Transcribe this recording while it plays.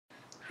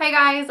Hi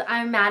guys,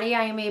 I'm Maddie.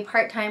 I am a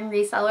part-time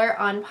reseller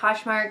on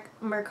Poshmark,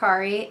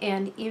 Mercari,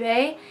 and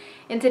eBay.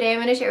 And today I'm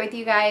going to share with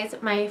you guys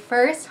my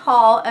first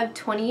haul of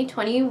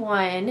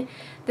 2021.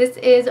 This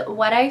is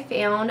what I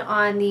found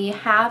on the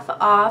half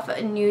off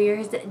New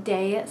Year's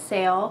Day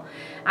sale.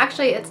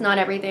 Actually, it's not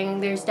everything.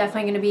 There's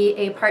definitely going to be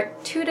a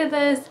part 2 to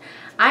this.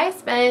 I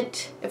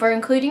spent, if we're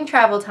including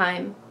travel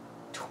time,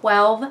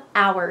 12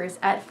 hours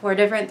at 4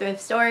 different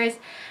thrift stores,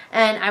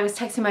 and I was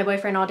texting my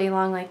boyfriend all day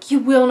long like, you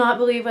will not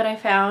believe what I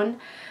found.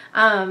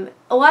 A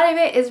lot of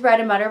it is bread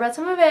and butter, but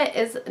some of it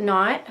is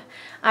not.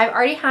 I've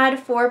already had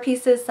 4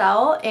 pieces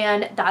sell,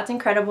 and that's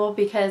incredible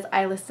because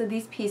I listed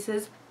these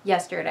pieces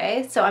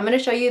yesterday. So I'm going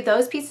to show you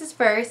those pieces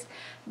first,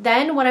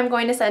 then what I'm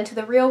going to send to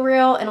the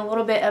Real, and a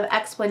little bit of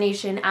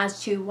explanation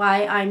as to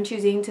why I'm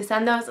choosing to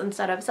send those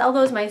instead of sell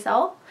those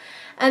myself.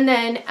 And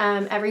then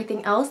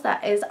everything else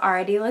that is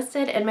already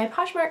listed in my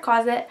Poshmark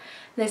closet.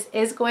 This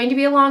is going to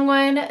be a long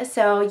one,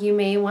 so you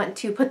may want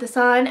to put this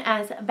on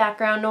as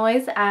background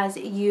noise as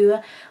you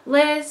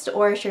list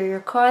or share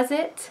your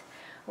closet.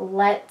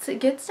 Let's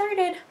get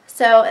started.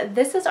 So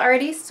this is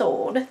already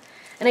sold,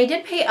 and I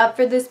did pay up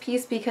for this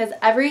piece because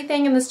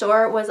everything in the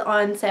store was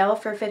on sale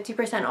for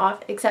 50%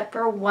 off except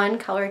for one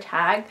color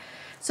tag.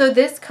 So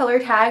this color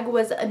tag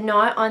was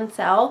not on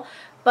sale.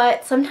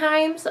 But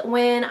sometimes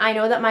when I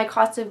know that my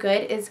cost of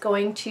good is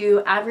going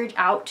to average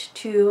out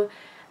to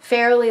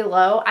fairly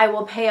low, I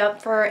will pay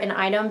up for an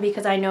item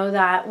because I know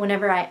that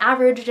whenever I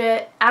average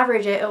it,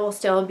 it will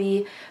still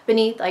be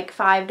beneath like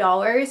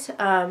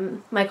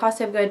 $5. My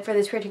cost of good for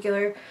this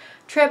particular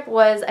trip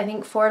was, I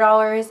think,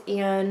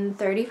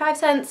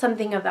 $4.35,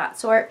 something of that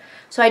sort.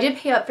 So I did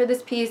pay up for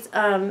this piece,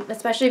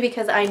 especially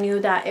because I knew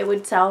that it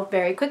would sell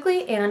very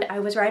quickly, and I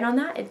was right on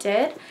that. It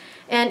did.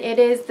 And it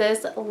is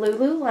this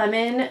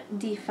Lululemon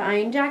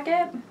Define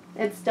jacket.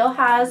 It still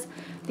has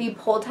the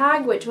pull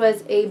tag, which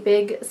was a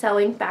big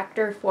selling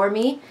factor for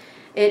me.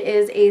 It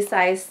is a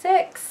size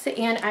 6,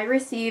 and I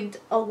received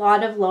a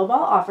lot of lowball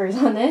offers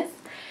on this.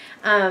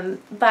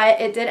 But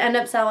it did end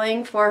up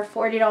selling for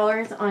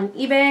 $40 on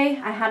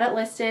eBay. I had it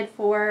listed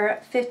for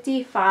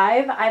 $55.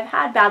 I've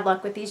had bad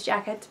luck with these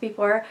jackets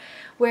before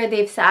where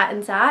they've sat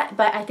and sat,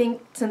 but I think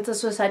since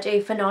this was such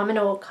a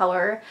phenomenal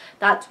color,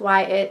 that's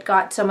why it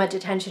got so much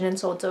attention and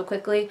sold so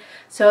quickly.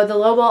 So the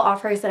lowball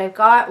offers that I've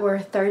got were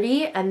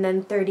 $30 and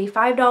then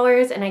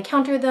 $35, and I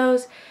countered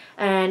those,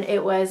 and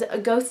it was a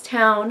ghost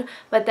town.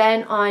 But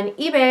then on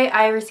eBay,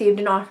 I received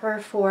an offer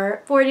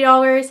for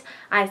 $40.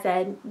 I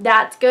said,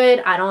 that's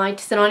good. I don't like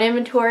to sit on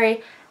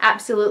inventory.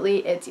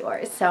 Absolutely, it's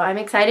yours. So I'm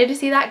excited to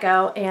see that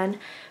go, and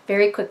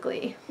very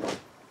quickly.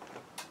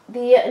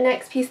 The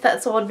next piece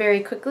that sold very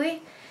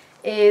quickly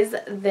is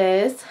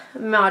this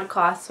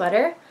ModCloth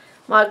sweater.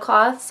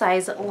 ModCloth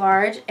size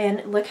large,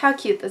 and look how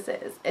cute this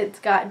is. It's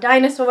got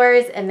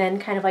dinosaurs and then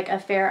kind of like a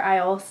Fair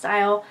Isle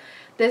style.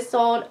 This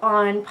sold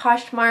on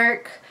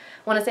Poshmark, I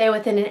want to say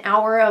within an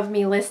hour of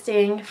me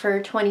listing,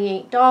 for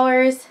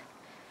 $28.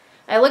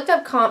 I looked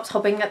up comps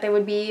hoping that they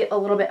would be a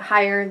little bit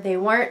higher. They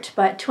weren't,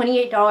 but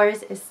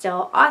 $28 is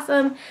still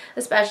awesome,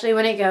 especially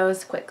when it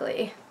goes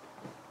quickly.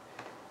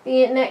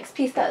 The next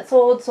piece that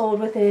sold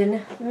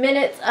within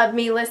minutes of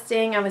me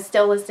listing. I was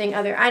still listing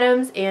other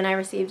items, and I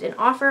received an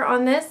offer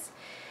on this.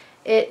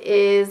 It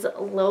is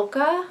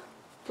Lilka,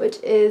 which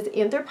is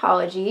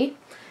Anthropology,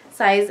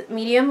 size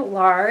medium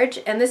large,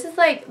 and this is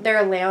like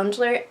their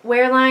loungewear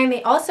line.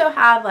 They also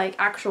have like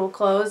actual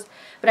clothes,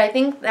 but I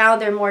think now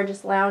they're more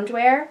just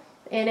loungewear,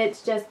 and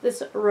it's just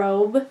this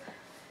robe.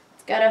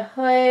 It's got a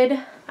hood.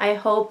 I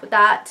hope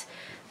that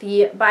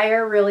the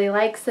buyer really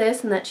likes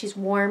this and that she's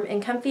warm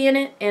and comfy in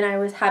it, and I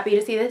was happy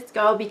to see this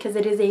go because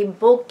it is a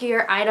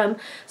bulkier item,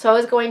 so I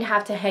was going to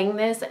have to hang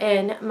this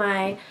in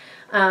my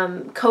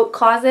coat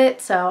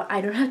closet, so I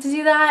don't have to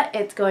do that.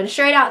 It's going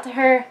straight out to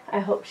her.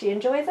 I hope she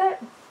enjoys it.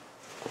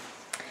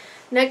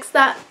 Next,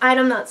 that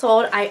item that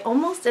sold, I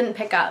almost didn't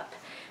pick up.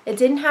 It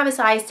didn't have a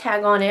size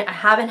tag on it. I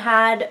haven't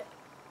had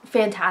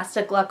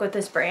fantastic luck with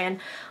this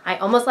brand. I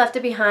almost left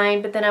it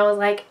behind, but then I was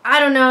like, I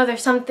don't know,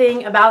 there's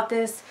something about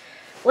this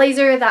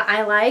blazer that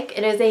I like.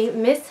 It is a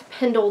Miss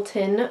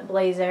Pendleton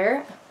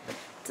blazer.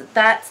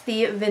 That's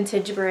the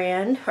vintage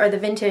brand, or the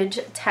vintage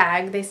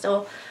tag. They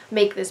still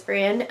make this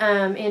brand,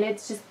 and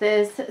it's just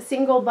this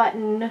single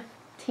button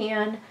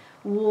tan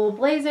wool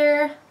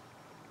blazer.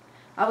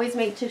 Always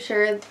make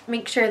sure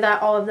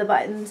that all of the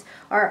buttons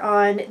are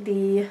on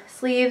the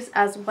sleeves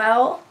as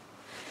well.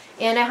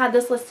 And I had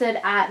this listed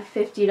at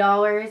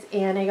 $50,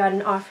 and I got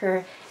an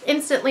offer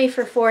instantly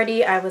for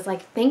 $40. I was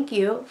like, thank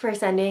you for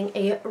sending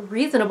a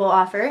reasonable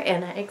offer,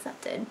 and I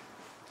accepted.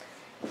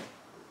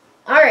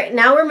 Alright,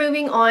 now we're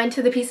moving on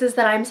to the pieces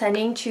that I'm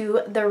sending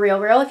to the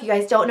Real. If you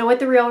guys don't know what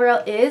the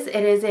Real is,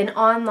 it is an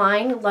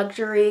online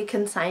luxury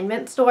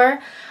consignment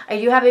store. I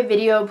do have a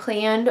video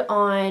planned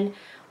on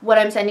what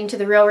I'm sending to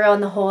the Real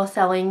and the whole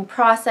selling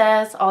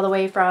process, all the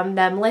way from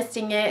them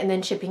listing it and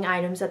then shipping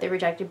items that they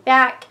rejected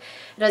back.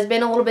 It has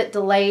been a little bit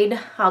delayed.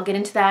 I'll get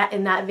into that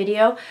in that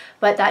video,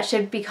 but that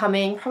should be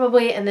coming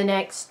probably in the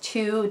next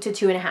 2 to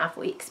 2.5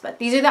 weeks. But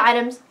these are the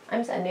items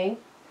I'm sending.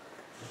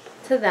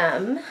 to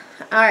them.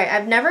 Alright,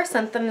 I've never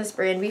sent them this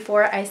brand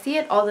before. I see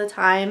it all the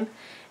time.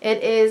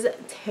 It is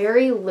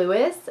Terry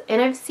Lewis,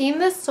 and I've seen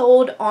this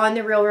sold on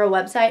the RealReal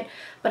website,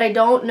 but I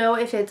don't know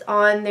if it's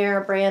on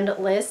their brand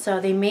list, so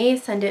they may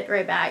send it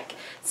right back.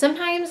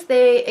 Sometimes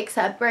they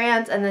accept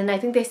brands, and then I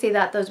think they say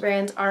that those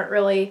brands aren't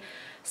really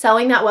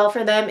selling that well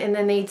for them, and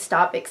then they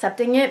stop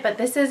accepting it. But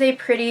this is a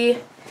pretty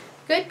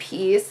good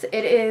piece.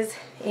 It is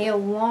a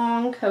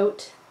long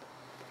coat.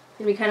 It's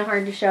gonna be kind of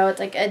hard to show. It's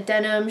like a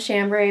denim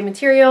chambray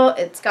material.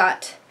 It's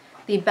got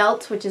the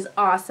belt, which is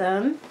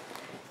awesome,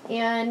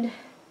 and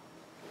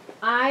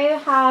I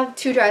have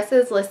 2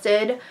 dresses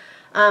listed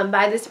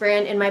by this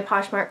brand in my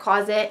Poshmark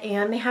closet,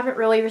 and they haven't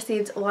really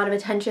received a lot of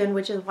attention,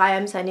 which is why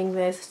I'm sending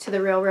this to the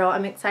RealReal.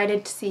 I'm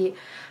excited to see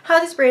how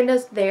this brand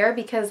does there,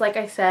 because like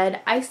I said,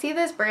 I see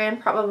this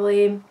brand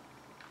probably,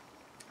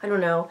 I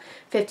don't know,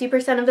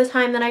 50% of the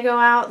time that I go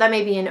out. That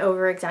may be an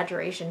over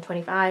exaggeration,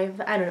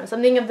 25, I don't know,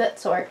 something of that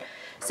sort.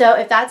 So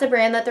if that's a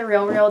brand that the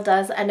RealReal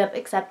does end up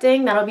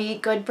accepting, that'll be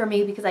good for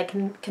me because I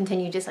can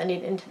continue to send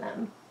it into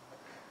them.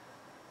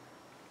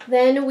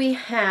 Then we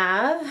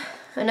have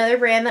another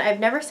brand that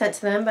I've never sent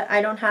to them, but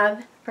I don't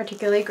have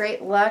particularly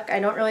great luck. I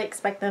don't really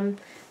expect them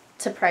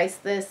to price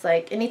this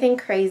like anything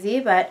crazy,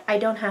 but I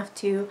don't have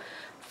to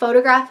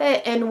photograph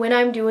it. And when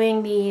I'm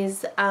doing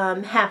these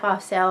half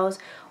off sales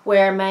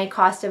where my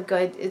cost of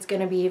goods is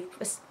going to be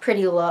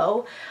pretty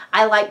low,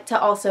 I like to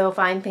also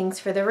find things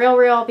for the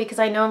RealReal, because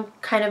I know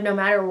kind of no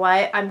matter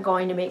what, I'm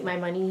going to make my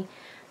money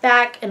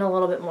back and a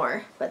little bit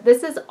more. But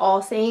this is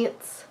All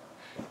Saints.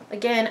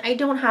 Again, I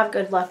don't have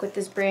good luck with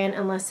this brand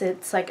unless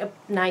it's like a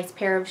nice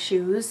pair of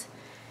shoes.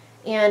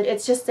 And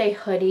it's just a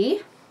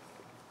hoodie.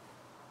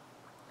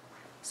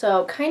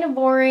 So kind of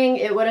boring.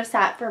 It would have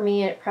sat for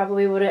me. It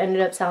probably would have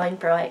ended up selling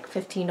for like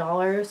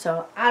 $15.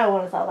 So I don't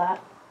want to sell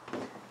that.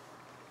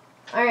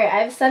 Alright,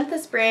 I've sent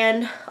this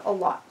brand a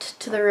lot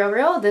to the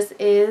RealReal. This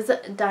is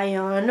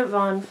Diane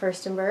von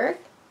Furstenberg.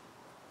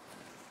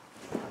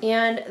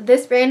 And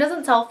this brand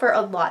doesn't sell for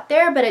a lot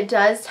there, but it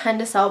does tend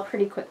to sell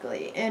pretty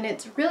quickly. And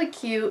it's really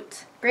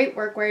cute. Great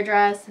workwear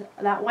dress.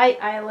 That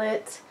white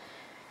eyelet.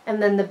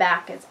 And then the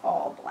back is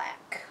all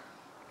black.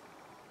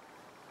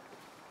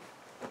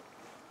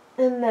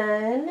 And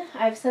then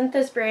I've sent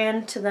this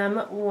brand to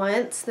them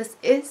once. This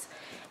is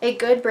a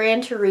good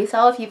brand to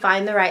resell if you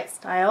find the right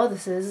style.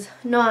 This is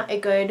not a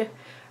good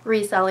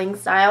reselling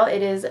style.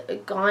 It is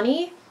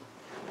Gani.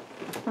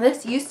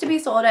 This used to be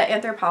sold at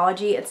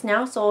Anthropologie. It's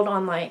now sold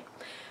on like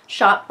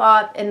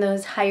Shopbop and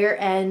those higher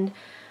end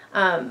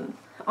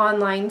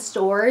online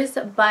stores,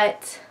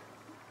 but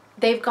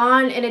they've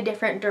gone in a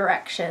different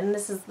direction.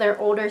 This is their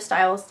older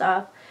style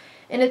stuff,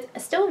 and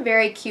it's still a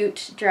very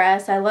cute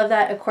dress. I love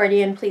that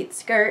accordion pleat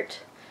skirt.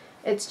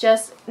 It's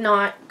just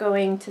not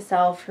going to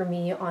sell for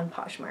me on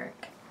Poshmark.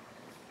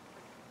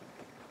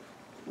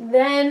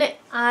 Then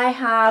I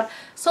have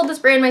sold this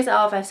brand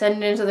myself. I've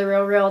sent it into the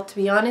RealReal. To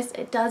be honest,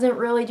 it doesn't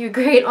really do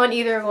great on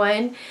either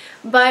one,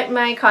 but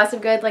my cost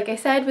of goods, like I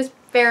said, was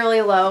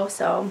fairly low.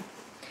 So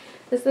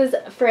this is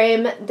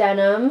Frame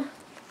Denim.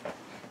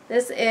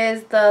 This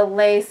is the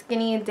Le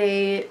Skinny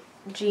Day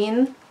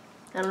jean.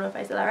 I don't know if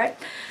I said that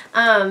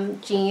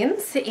right.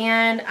 Jeans,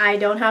 and I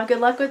don't have good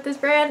luck with this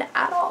brand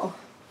at all.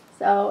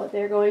 So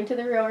they're going to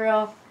the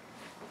RealReal,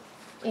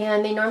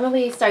 and they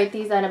normally start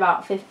these at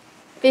about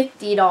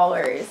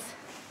 $50.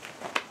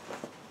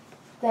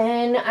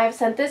 Then I've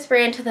sent this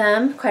brand to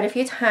them quite a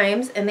few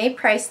times, and they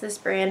price this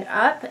brand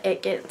up.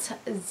 It gets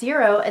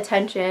 0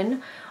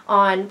 attention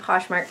on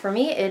Poshmark for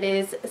me. It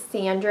is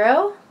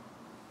Sandro,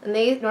 and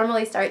they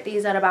normally start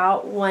these at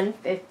about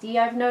 $150,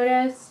 I've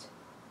noticed.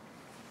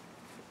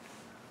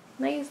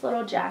 Nice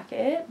little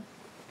jacket.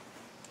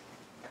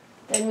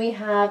 Then we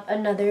have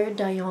another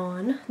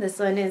Diane. This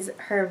one is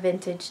her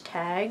vintage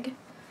tag.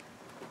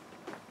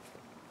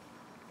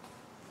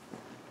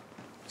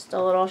 Just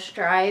a little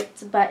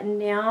striped button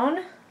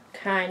down.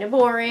 Kind of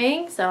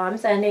boring, so I'm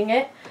sending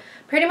it.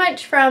 Pretty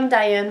much from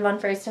Diane von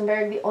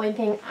Furstenberg. The only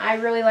thing I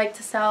really like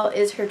to sell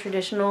is her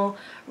traditional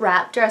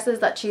wrap dresses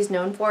that she's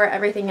known for.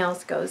 Everything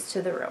else goes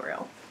to the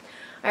RealReal.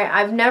 Alright,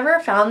 I've never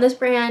found this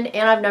brand,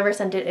 and I've never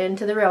sent it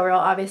into the RealReal,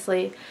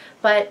 obviously.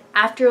 But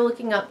after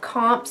looking up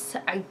comps,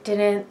 I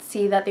didn't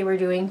see that they were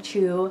doing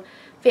too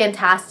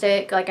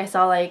fantastic. Like I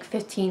saw like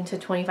 $15 to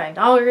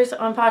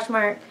 $25 on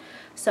Poshmark.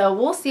 So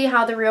we'll see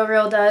how the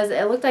RealReal does.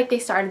 It looked like they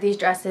started these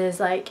dresses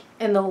like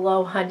in the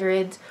low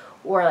hundreds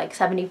or like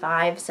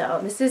 75. So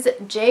this is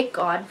Jake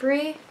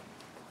Godfrey.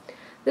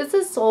 This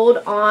is sold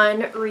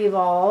on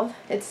Revolve.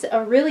 It's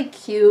a really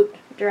cute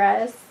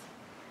dress,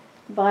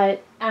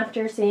 but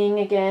after seeing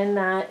again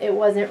that it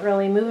wasn't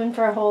really moving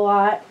for a whole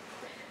lot,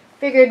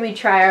 figured we'd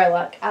try our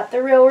luck at the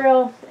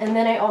RealReal. And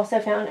then I also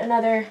found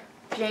another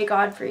J.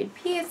 Godfrey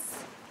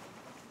piece.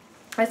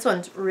 This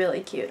one's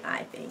really cute,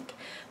 I think.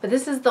 But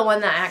this is the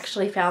one that I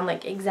actually found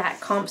like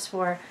exact comps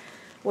for,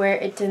 where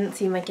it didn't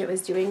seem like it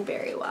was doing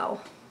very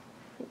well.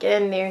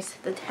 Again, there's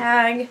the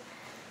tag.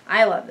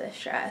 I love this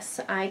dress.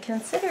 I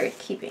considered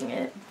keeping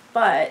it,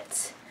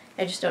 but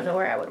I just don't know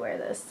where I would wear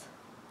this.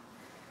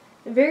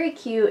 Very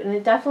cute, and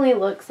it definitely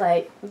looks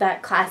like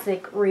that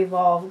classic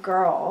Revolve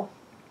girl.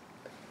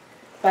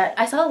 But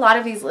I saw a lot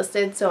of these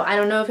listed, so I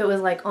don't know if it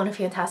was like on a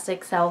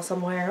fantastic sale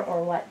somewhere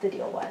or what the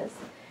deal was.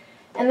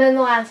 And then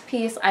the last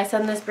piece, I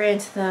send this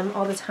brand to them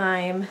all the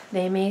time.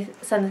 They may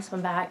send this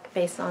one back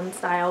based on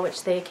style,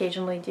 which they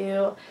occasionally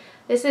do.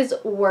 This is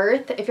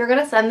Worth. If you're going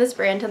to send this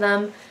brand to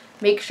them,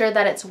 make sure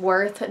that it's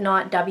Worth,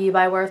 not W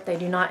by Worth. They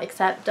do not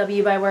accept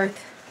W by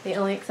Worth. They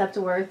only accept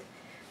Worth.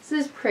 This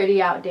is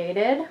pretty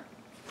outdated,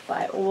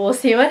 but we'll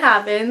see what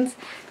happens.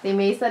 They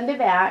may send it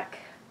back.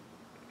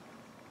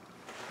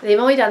 They've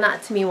only done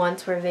that to me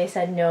once where they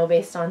said no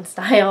based on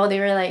style. They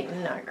were like,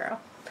 no, girl.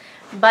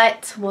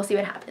 But we'll see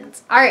what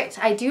happens. Alright,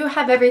 I do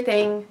have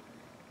everything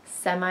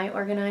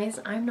semi-organized.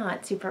 I'm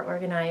not super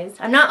organized.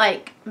 I'm not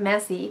like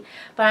messy,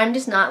 but I'm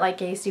just not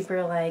like a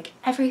super like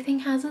everything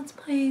has its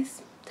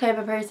place type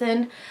of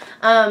person.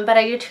 But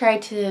I do try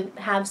to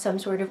have some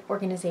sort of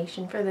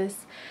organization for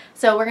this.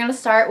 So we're going to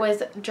start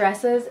with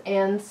dresses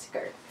and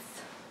skirts.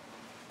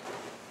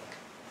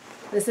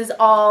 This is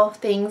all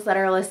things that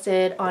are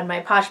listed on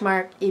my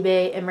Poshmark,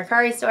 eBay, and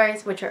Mercari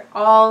stores, which are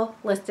all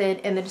listed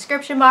in the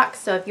description box.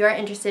 So if you are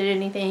interested in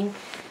anything,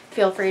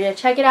 feel free to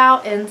check it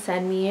out and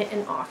send me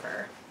an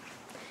offer.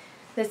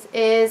 This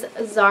is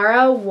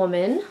Zara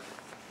Woman,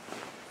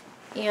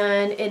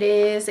 and it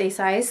is a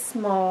size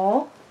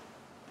small,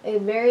 a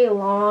very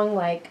long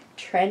like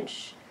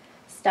trench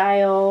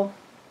style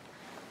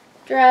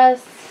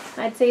dress.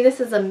 I'd say this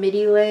is a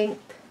midi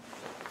length.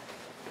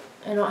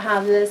 I don't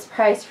have this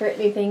priced for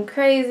anything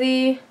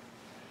crazy.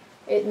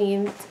 It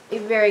needs a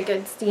very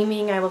good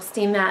steaming. I will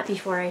steam that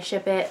before I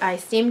ship it. I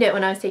steamed it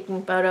when I was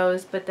taking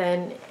photos, but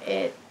then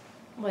it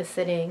was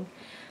sitting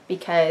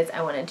because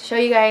I wanted to show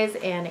you guys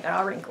and it got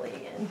all wrinkly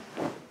again.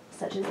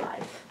 Such is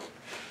life.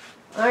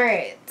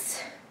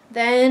 Alright,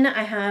 then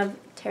I have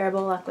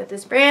terrible luck with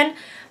this brand,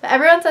 but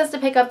everyone says to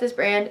pick up this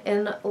brand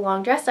in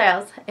long dress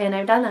styles, and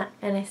I've done that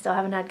and I still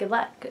haven't had good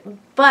luck,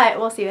 but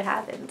we'll see what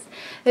happens.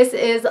 This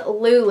is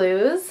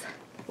Lulu's,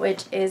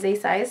 which is a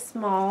size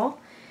small,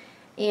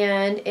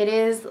 and it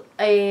is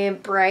a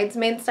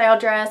bridesmaid style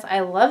dress.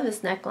 I love this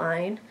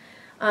neckline.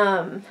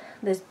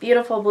 This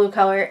beautiful blue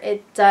color.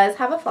 It does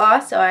have a flaw,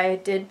 so I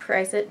did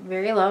price it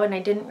very low, and I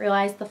didn't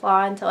realize the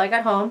flaw until I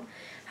got home.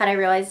 Had I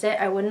realized it,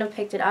 I wouldn't have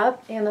picked it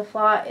up. And the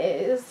flaw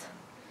is,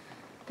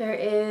 there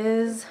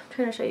is, I'm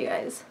trying to show you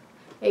guys,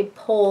 a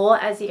pole,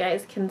 as you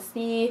guys can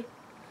see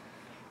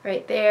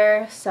right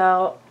there.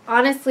 So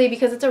honestly,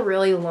 because it's a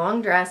really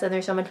long dress and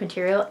there's so much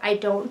material, I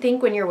don't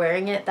think when you're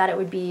wearing it that it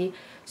would be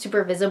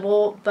super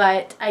visible,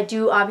 but I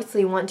do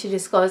obviously want to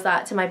disclose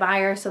that to my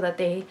buyer so that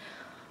they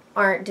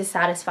aren't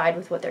dissatisfied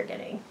with what they're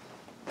getting.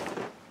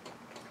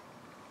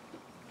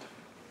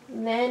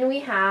 And then we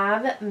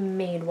have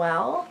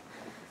Madewell,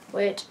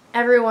 which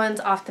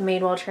everyone's off the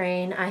Madewell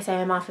train. I say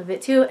I'm off of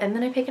it too, and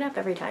then I pick it up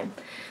every time.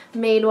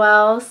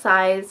 Madewell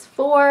size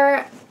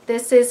 4.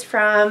 This is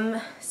from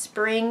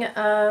spring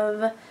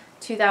of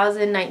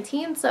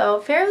 2019, so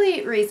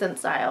fairly recent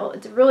style.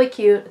 It's really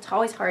cute. It's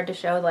always hard to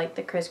show like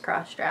the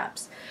crisscross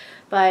straps,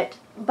 but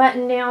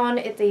button down.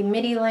 It's a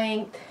midi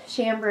length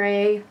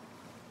chambray.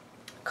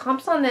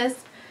 Comps on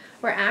this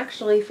were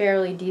actually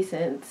fairly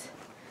decent.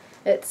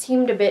 It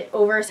seemed a bit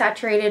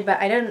oversaturated, but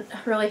I didn't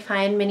really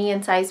find many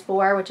in size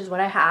 4, which is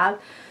what I have.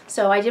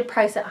 So I did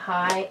price it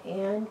high,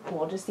 and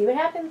we'll just see what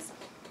happens.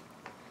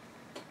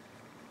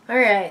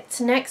 Alright,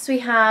 next we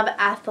have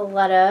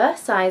Athleta,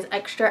 size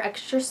extra,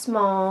 extra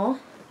small.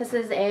 This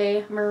is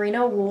a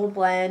merino wool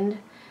blend,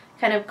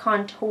 kind of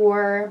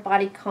contour,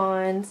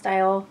 bodycon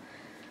style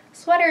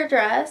sweater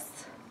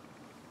dress.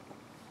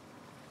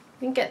 I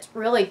think it's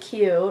really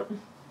cute.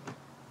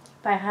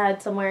 If I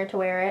had somewhere to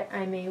wear it,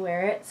 I may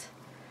wear it.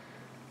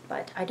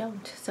 But I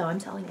don't, so I'm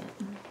selling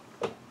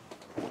it.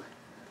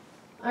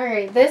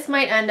 Alright, this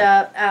might end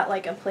up at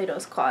like a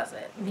Plato's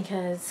Closet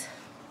because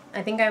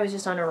I think I was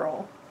just on a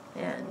roll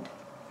and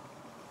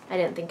I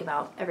didn't think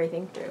about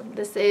everything through.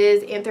 This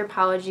is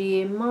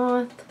Anthropologie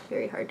Moth,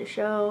 very hard to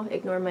show.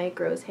 Ignore my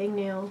gross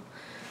hangnail.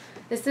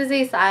 This is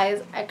a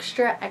size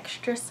extra,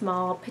 extra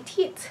small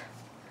petite.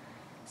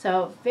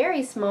 So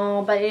very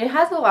small, but it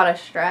has a lot of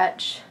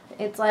stretch.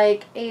 It's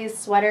like a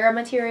sweater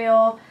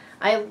material.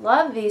 I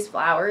love these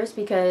flowers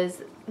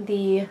because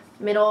the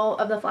middle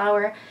of the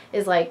flower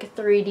is like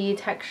 3D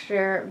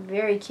texture,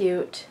 very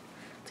cute.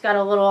 It's got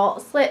a little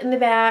slit in the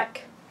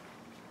back.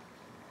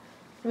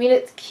 I mean,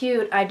 it's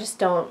cute. I just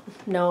don't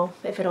know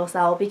if it'll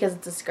sell because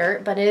it's a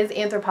skirt, but it is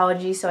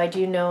Anthropologie, so I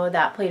do know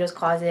that Plato's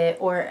Closet,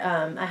 or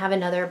I have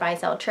another buy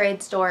sell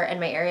trade store in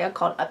my area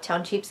called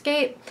Uptown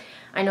Cheapskate.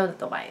 I know that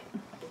they'll buy it.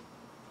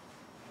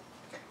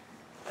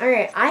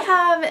 Alright, I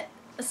have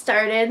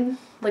started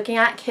looking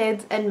at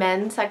kids and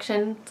men's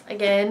sections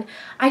again.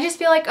 I just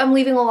feel like I'm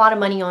leaving a lot of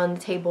money on the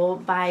table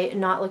by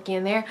not looking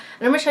in there. And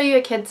I'm going to show you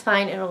a kids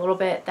find in a little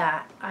bit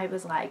that I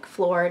was like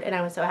floored, and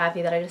I was so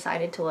happy that I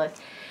decided to look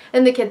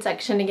in the kids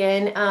section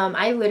again.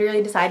 I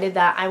literally decided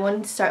that I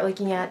wanted to start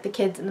looking at the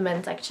kids and the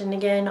men's section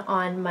again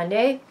on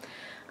Monday.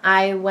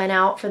 I went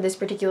out for this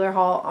particular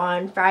haul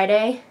on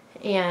Friday,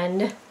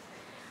 and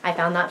I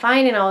found that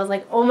find and I was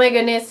like, oh my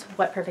goodness,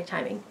 what perfect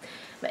timing.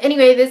 But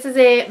anyway, this is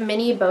a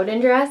mini Bowden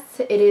dress.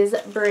 It is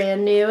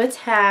brand new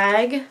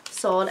tag,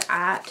 sold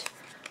at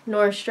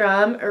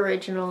Nordstrom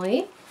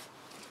originally.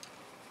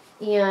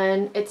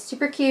 And it's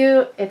super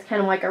cute. It's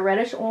kind of like a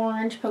reddish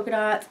orange polka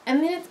dots.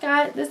 And then it's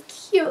got this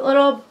cute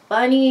little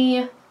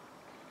bunny.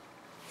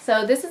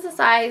 So this is a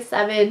size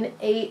 7,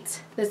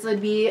 8. This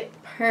would be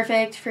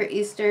perfect for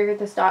Easter.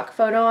 The stock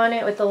photo on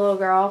it with the little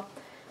girl.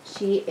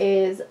 She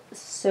is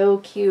so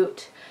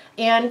cute.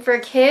 And for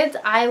kids,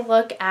 I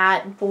look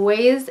at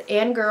boys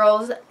and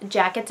girls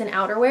jackets and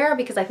outerwear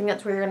because I think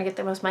that's where you're going to get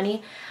the most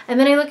money. And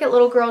then I look at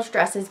little girls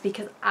dresses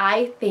because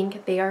I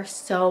think they are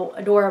so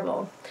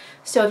adorable.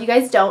 So if you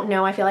guys don't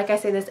know, I feel like I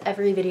say this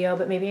every video,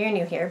 but maybe you're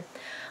new here.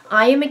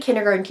 I am a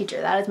kindergarten teacher.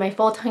 That is my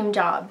full-time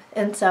job.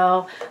 And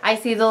so I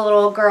see the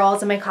little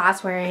girls in my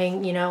class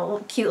wearing, you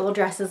know, cute little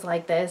dresses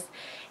like this.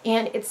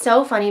 And it's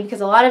so funny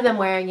because a lot of them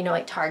wear, you know,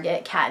 like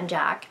Target, Cat and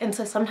Jack. And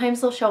so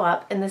sometimes they'll show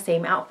up in the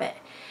same outfit.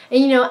 And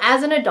you know,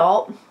 as an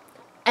adult,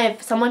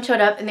 if someone showed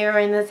up and they were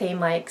wearing the same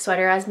like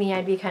sweater as me,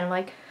 I'd be kind of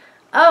like,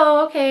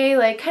 oh, okay,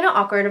 like kind of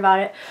awkward about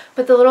it.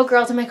 But the little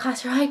girls in my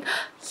class are like,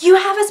 you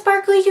have a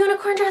sparkly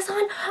unicorn dress on?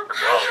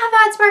 I have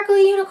that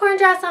sparkly unicorn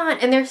dress on.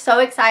 And they're so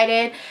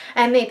excited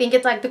and they think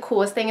it's like the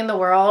coolest thing in the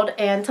world.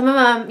 And some of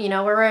them, you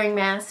know, were wearing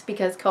masks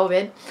because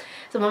COVID.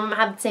 Some of them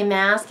have the same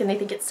mask and they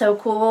think it's so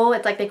cool.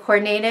 It's like they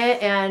coordinate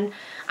it. And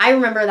I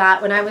remember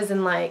that when I was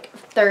in like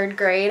 3rd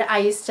grade, I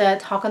used to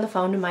talk on the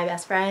phone to my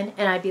best friend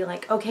and I'd be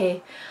like,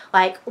 okay,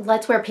 like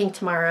let's wear pink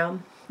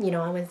tomorrow. You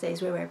know, on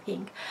Wednesdays we wear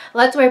pink.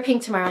 Let's wear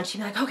pink tomorrow. And she'd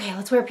be like, okay,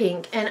 let's wear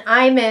pink. And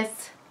I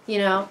miss, you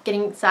know,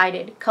 getting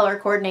excited, color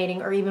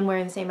coordinating, or even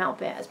wearing the same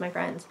outfit as my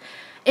friends.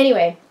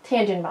 Anyway,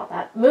 tangent about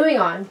that. Moving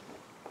on.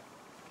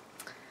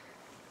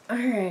 All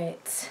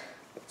right.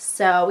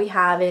 So we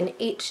have an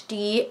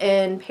HD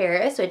in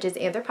Paris, which is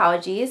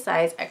Anthropologie,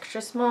 size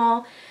extra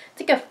small.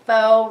 It's like a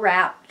faux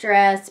wrap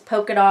dress,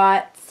 polka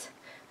dots,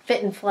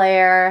 fit and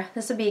flare.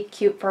 This would be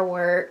cute for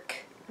work,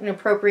 an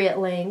appropriate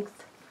length.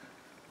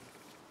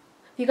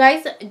 If you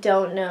guys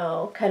don't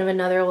know, kind of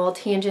another little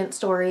tangent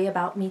story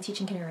about me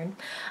teaching kindergarten.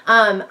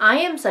 I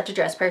am such a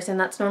dress person.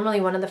 That's normally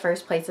one of the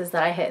first places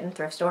that I hit in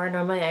thrift store.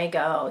 Normally I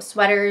go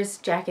sweaters,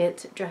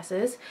 jackets,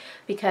 dresses,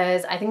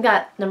 because I think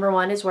that number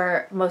 1 is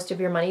where most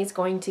of your money is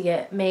going to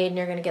get made and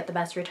you're going to get the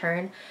best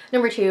return.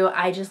 Number 2,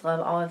 I just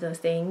love all of those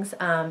things,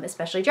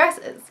 especially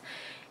dresses.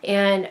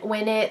 And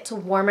when it's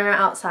warmer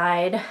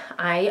outside,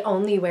 I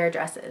only wear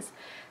dresses.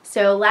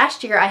 So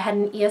last year I had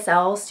an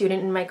ESL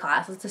student in my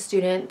class. It's a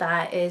student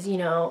that is, you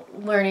know,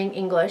 learning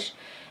English.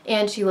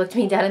 And she looked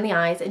me dead in the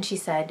eyes and she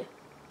said,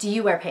 do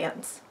you wear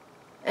pants?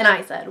 And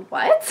I said,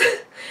 what?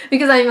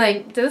 Because I'm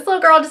like, did this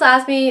little girl just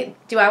ask me,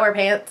 do I wear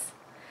pants?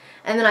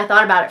 And then I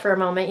thought about it for a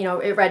moment, you know,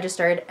 it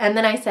registered. And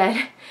then I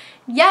said,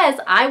 yes,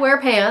 I wear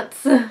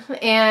pants.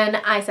 And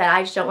I said,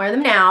 I just don't wear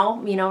them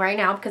now, you know, right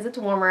now because it's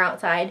warmer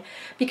outside.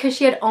 Because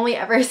she had only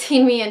ever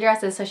seen me in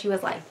dresses. So she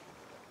was like,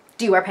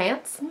 do you wear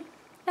pants?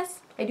 Yes,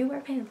 I do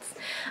wear pants.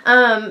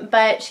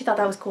 But she thought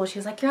that was cool. She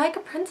was like, you're like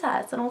a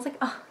princess. And I was like,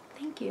 oh,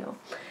 thank you.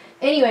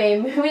 Anyway,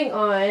 moving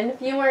on. A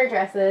few more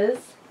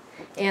dresses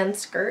and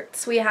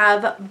skirts. We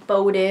have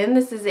Bowden.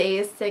 This is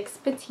a 6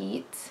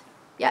 petite.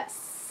 Yes,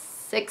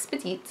 6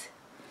 petite.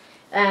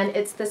 And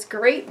it's this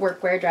great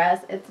workwear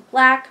dress. It's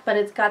black, but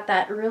it's got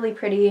that really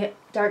pretty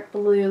dark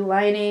blue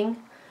lining.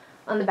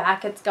 On the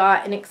back, it's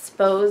got an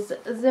exposed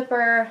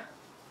zipper.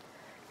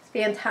 It's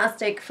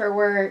fantastic for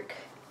work.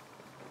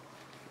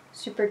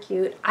 Super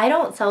cute. I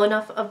don't sell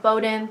enough of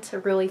Bowden to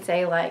really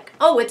say like,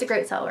 oh, it's a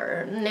great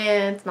seller. Nah,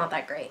 it's not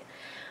that great.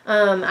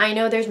 I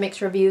know there's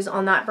mixed reviews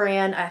on that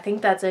brand. I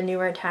think that's a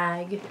newer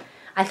tag.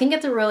 I think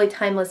it's a really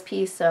timeless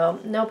piece, so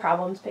no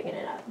problems picking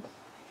it up.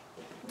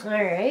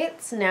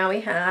 Alright, so now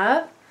we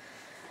have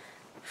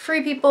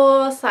Free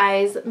People,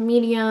 size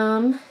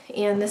medium,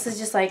 and this is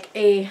just like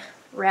a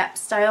wrap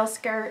style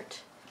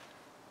skirt.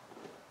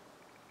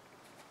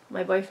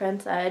 My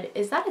boyfriend said,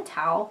 is that a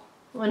towel?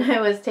 When I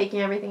was taking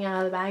everything out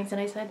of the bags,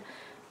 and I said,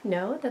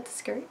 no, that's a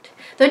skirt.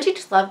 Don't you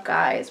just love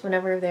guys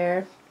whenever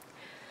they're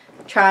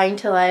trying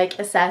to like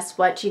assess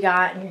what you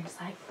got and you're just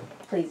like,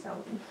 please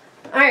don't.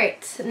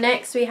 Alright,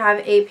 next we have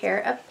a pair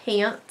of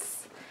pants.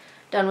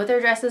 Done with their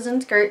dresses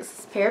and skirts.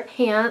 This pair of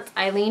pants,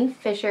 Eileen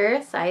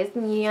Fisher, size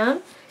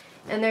medium.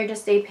 And they're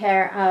just a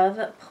pair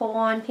of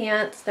pull-on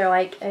pants. They're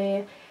like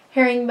a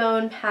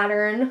herringbone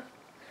pattern.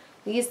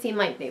 These seem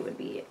like they would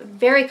be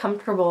very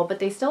comfortable, but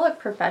they still look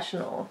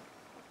professional.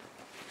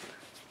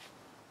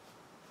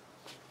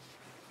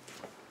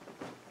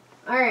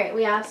 Alright,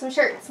 we have some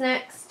shirts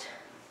next.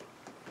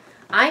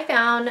 I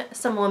found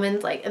some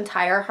women's like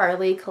entire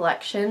Harley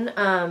collection.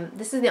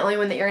 This is the only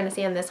one that you're going to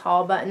see in this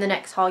haul, but in the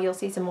next haul you'll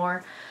see some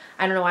more.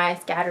 I don't know why I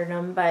scattered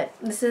them, but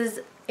this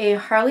is a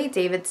Harley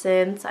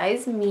Davidson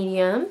size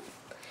medium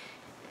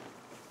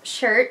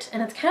shirt,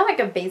 and it's kind of like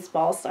a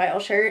baseball style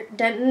shirt.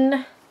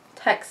 Denton,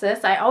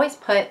 Texas. I always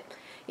put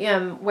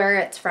where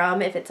it's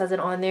from if it says it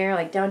on there,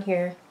 like down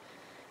here.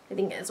 I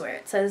think is where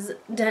it says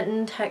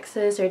Denton,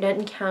 Texas, or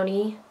Denton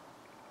County.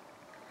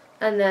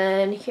 And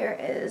then here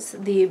is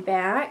the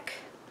back.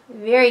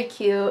 Very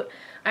cute.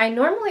 I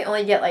normally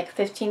only get like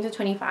 15 to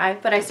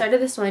 25, but I started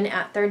this one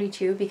at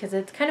 32 because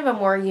it's kind of a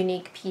more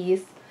unique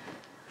piece.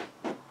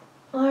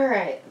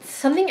 Alright,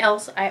 something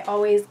else I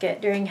always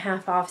get during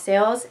half off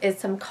sales is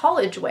some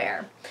college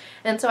wear.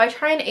 And so I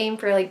try and aim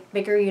for like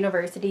bigger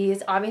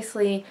universities.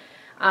 Obviously,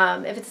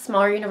 if it's a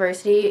smaller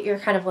university, you're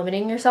kind of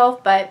limiting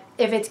yourself, but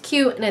if it's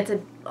cute and it's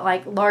a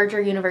like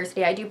larger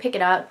university, I do pick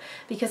it up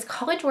because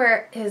college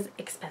wear is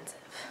expensive.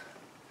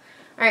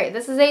 Alright,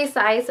 this is a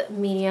size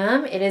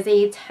medium. It is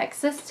a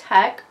Texas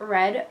Tech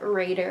Red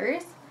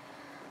Raiders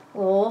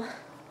little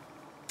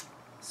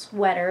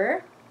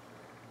sweater.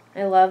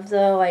 I love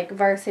the like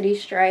varsity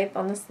stripe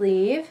on the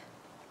sleeve.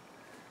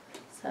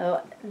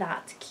 So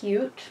that's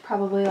cute.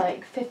 Probably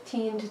like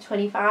 15 to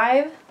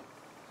 25.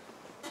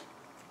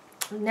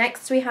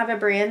 Next we have a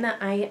brand that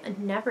I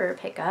never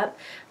pick up,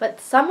 but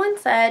someone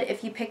said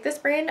if you pick this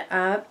brand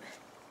up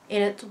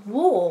and it's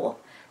wool,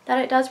 that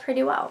it does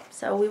pretty well.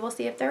 So we will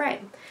see if they're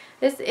right.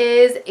 This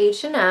is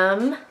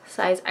H&M,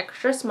 size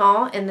extra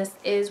small, and this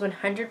is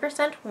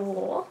 100%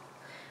 wool.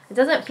 It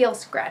doesn't feel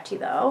scratchy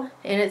though,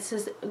 and it's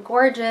this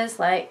gorgeous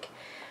like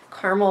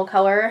caramel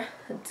color.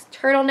 It's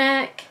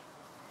turtleneck,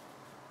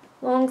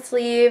 long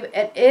sleeve.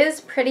 It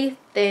is pretty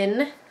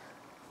thin,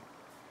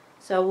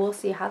 so we'll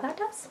see how that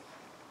does.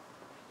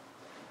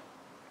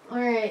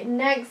 Alright,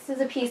 next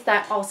is a piece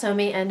that also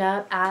may end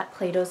up at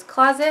Plato's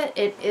Closet.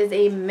 It is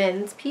a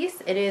men's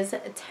piece. It is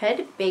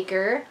Ted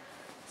Baker,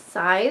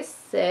 size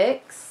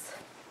 6,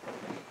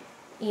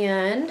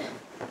 and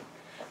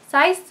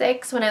size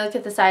 6, when I looked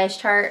at the size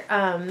chart,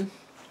 it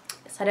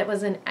said it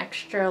was an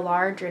extra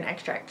large or an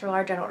extra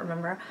large, I don't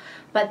remember.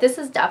 But this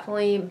has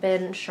definitely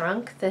been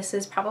shrunk. This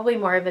is probably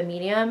more of a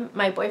medium.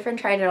 My boyfriend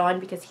tried it on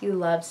because he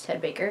loves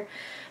Ted Baker.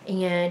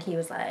 And he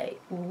was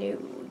like, no,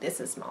 this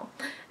is small.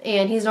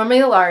 And he's normally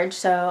a large,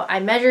 so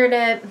I measured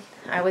it.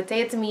 I would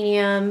say it's a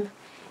medium.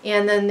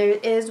 And then there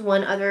is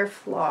one other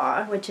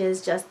flaw, which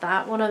is just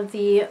that one of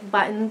the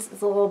buttons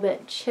is a little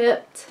bit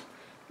chipped.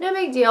 No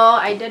big deal.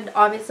 I did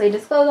obviously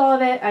disclose all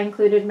of it. I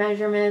included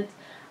measurements.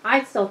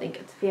 I still think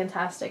it's a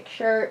fantastic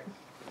shirt.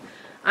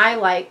 I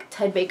like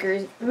Ted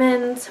Baker's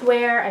men's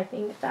wear. I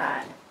think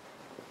that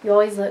you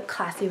always look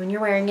classy when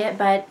you're wearing it,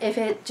 but if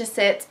it just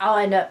sits, I'll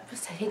end up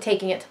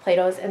taking it to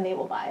Plato's and they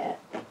will buy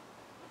it.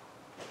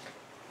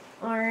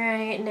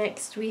 Alright,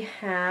 next we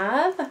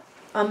have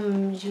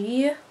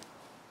Umji.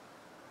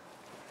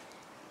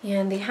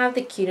 And they have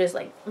the cutest,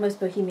 like, most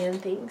bohemian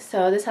things.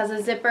 So this has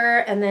a zipper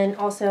and then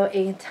also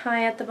a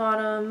tie at the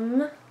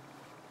bottom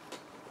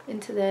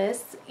into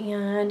this.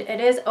 And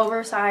it is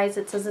oversized.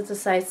 It says it's a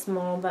size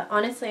small, but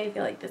honestly I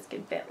feel like this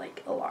could fit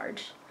like a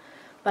large.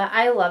 But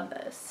I love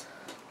this.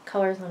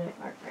 Colors on it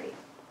are great.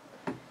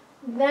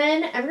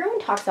 Then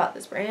everyone talks about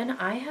this brand.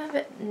 I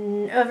have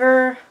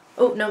never...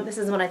 Oh, no, this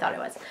isn't what I thought it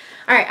was.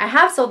 Alright, I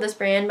have sold this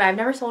brand, but I've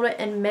never sold it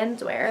in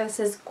menswear. This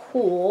is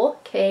Cool,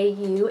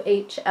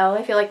 K-U-H-L.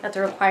 I feel like that's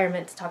a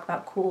requirement to talk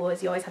about cool,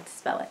 is you always have to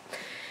spell it.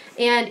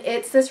 And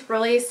it's this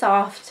really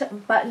soft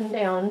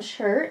button-down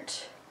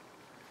shirt.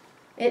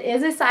 It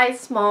is a size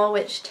small,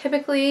 which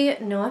typically,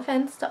 no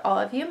offense to all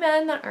of you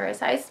men that are a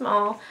size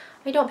small,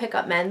 I don't pick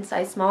up men's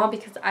size small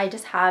because I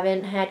just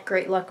haven't had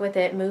great luck with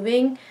it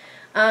moving.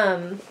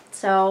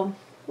 So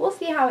we'll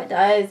see how it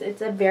does.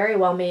 It's a very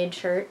well-made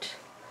shirt.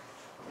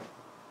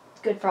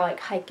 Good for like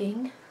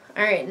hiking.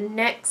 Alright,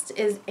 next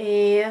is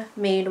a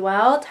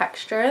Madewell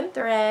texture and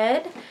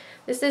thread.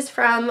 This is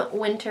from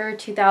winter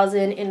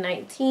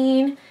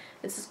 2019.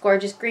 It's this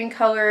gorgeous green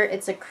color.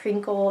 It's a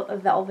crinkle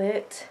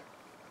velvet.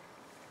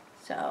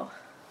 So,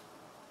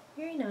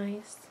 very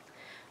nice.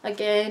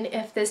 Again,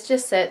 if this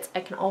just sits, I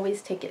can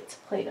always take it to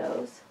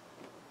Plato's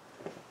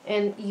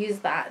and use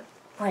that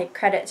like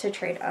credit to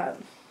trade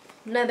up.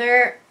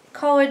 Another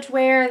college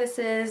wear. This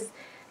is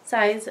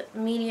size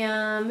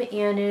medium,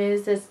 and it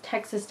is this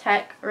Texas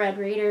Tech Red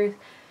Raiders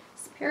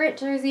Spirit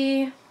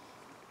jersey.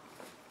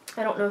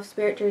 I don't know if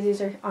Spirit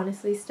jerseys are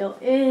honestly still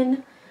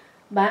in,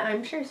 but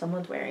I'm sure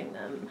someone's wearing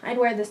them. I'd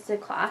wear this to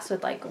class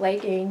with like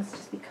leggings,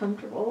 just be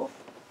comfortable.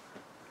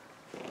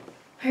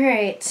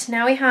 Alright,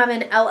 now we have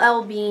an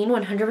LL Bean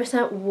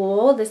 100%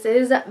 wool. This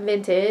is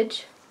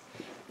vintage,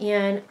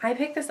 and I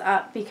picked this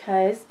up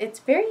because it's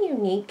very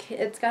unique.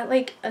 It's got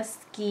like a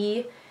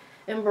ski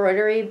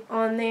embroidery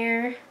on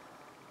there.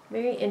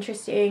 Very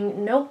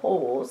interesting. No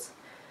holes,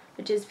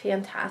 which is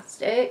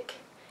fantastic.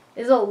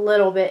 It's a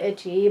little bit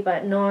itchy,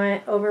 but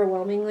not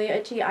overwhelmingly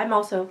itchy. I'm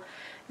also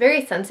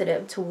very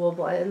sensitive to wool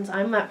blends.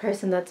 I'm that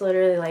person that's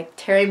literally like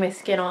tearing my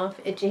skin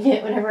off, itching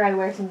it whenever I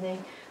wear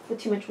something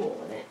with too much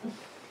wool in it.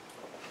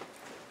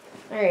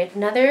 Alright,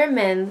 another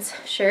men's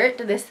shirt.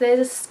 This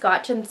is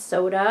Scotch and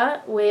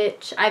Soda,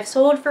 which I've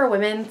sold for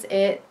women's.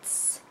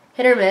 It's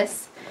hit or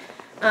miss.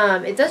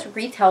 It does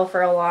retail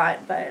for a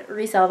lot, but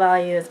resale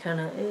value is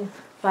kind of...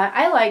 But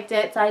I liked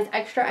it. Size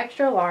extra,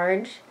 extra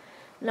large.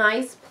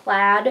 Nice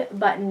plaid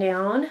button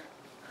down.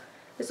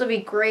 This will be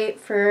great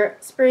for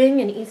spring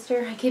and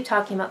Easter. I keep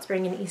talking about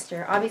spring and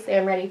Easter. Obviously,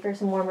 I'm ready for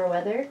some warmer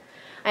weather.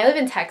 I live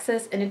in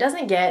Texas and it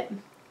doesn't get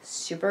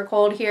super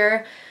cold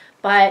here,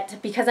 but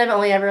because I've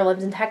only ever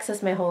lived in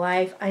Texas my whole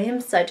life, I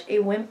am such a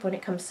wimp when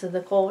it comes to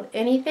the cold.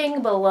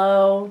 Anything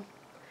below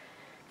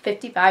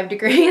 55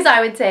 degrees,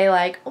 I would say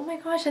like, oh my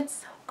gosh, it's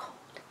so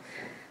cold.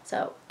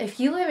 So if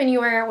you live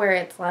anywhere where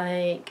it's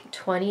like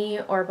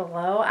 20 or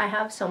below, I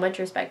have so much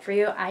respect for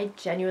you. I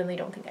genuinely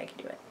don't think I could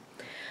do it.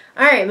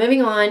 All right,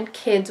 moving on,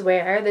 kids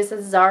wear. This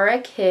is Zara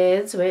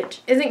Kids,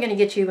 which isn't going to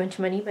get you a bunch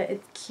of money, but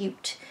it's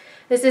cute.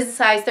 This is a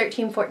size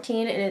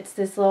 13-14, and it's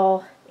this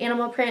little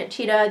animal print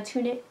cheetah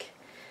tunic.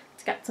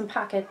 It's got some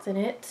pockets in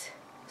it.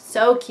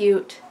 So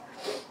cute.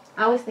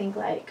 I always think,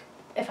 like,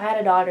 if I had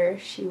a daughter,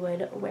 she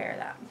would wear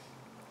that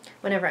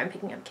whenever I'm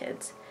picking up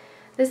kids.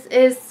 This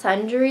is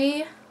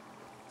Sundry,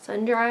 I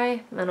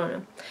don't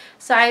know.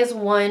 Size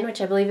 1,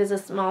 which I believe is a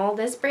small.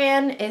 This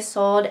brand is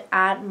sold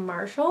at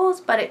Marshall's,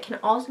 but it can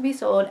also be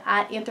sold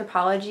at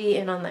Anthropologie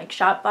and on like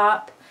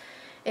Shopbop.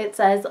 It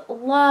says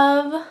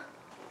love.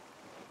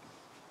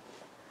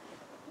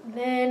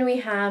 Then we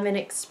have an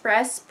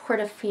Express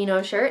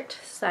Portofino shirt,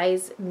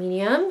 size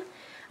medium.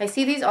 I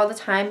see these all the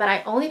time, but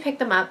I only pick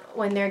them up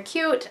when they're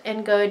cute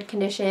and good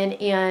condition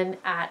and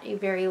at a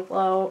very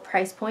low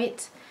price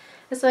point.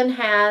 This one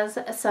has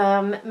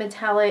some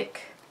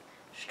metallic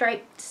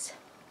stripes.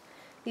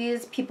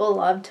 These people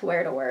love to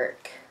wear to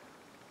work.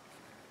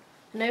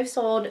 And I've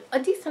sold a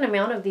decent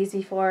amount of these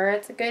before.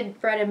 It's a good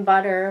bread and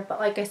butter, but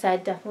like I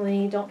said,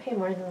 definitely don't pay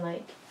more than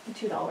like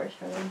 $2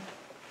 for them.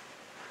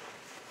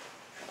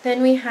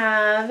 Then we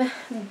have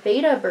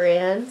Beta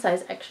brand,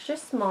 size extra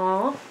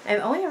small.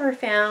 I've only ever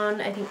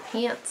found, I think,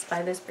 pants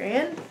by this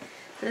brand.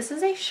 This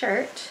is a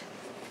shirt.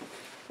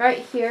 Right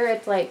here,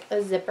 it's like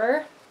a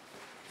zipper.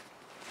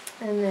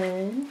 And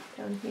then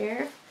down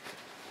here,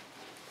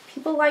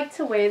 people like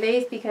to wear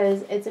these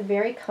because it's a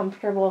very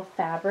comfortable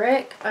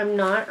fabric. I'm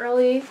not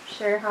really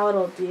sure how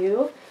it'll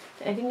do.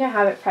 I think I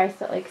have it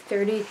priced at like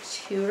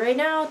 $32 right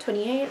now,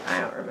 $28, I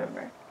don't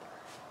remember.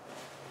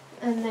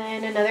 And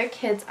then another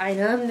kids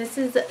item. This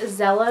is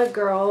Zella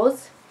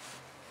Girls,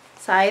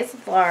 size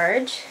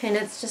large, and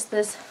it's just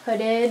this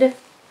hooded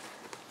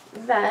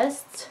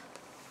vest.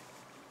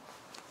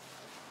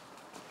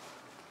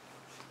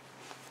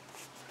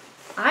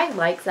 I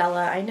like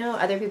Zella. I know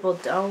other people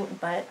don't,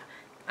 but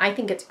I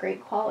think it's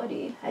great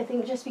quality. I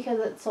think just because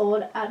it's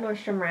sold at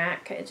Nordstrom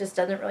Rack, it just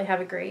doesn't really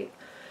have a great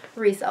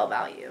resale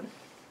value.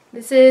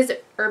 This is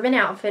Urban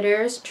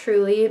Outfitters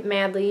Truly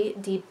Madly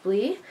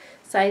Deeply,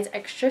 size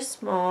extra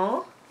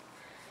small.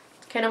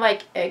 It's kind of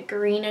like a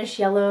greenish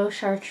yellow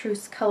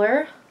chartreuse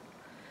color.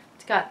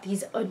 It's got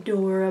these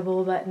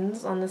adorable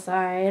buttons on the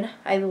side.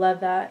 I love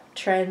that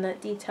trend,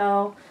 that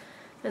detail.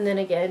 And then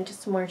again,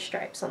 just more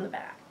stripes on the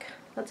back.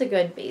 That's a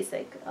good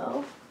basic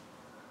though.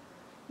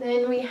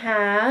 Then we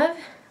have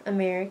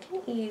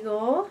American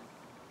Eagle,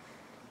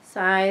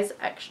 size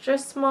extra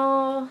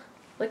small.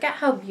 Look at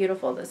how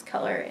beautiful this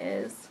color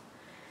is.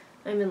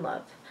 I'm in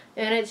love.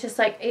 And it's just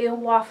like a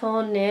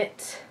waffle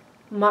knit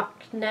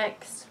mock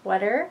neck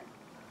sweater.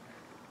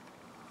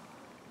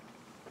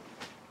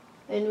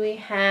 Then we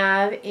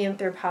have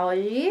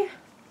Anthropologie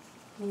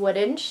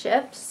wooden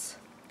ships.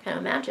 Kind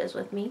of matches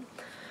with me.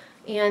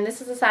 And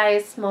this is a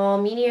size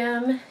small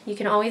medium. You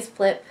can always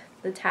flip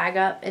the tag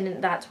up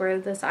and that's where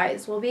the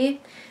size will be.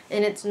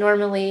 And it's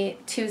normally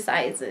 2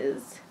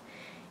 sizes.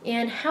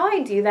 And how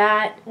I do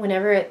that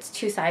whenever it's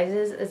 2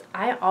 sizes is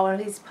I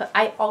always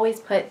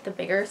put the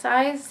bigger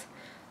size.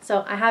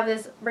 So I have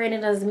this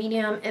branded as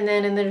medium, and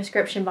then in the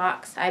description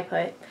box I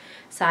put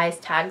size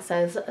tag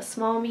says a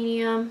small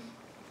medium.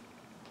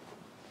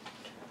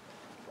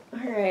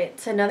 Alright,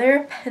 so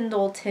another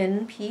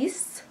Pendleton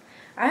piece.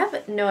 I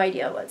have no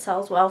idea what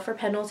sells well for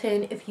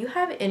Pendleton. If you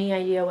have any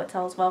idea what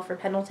sells well for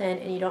Pendleton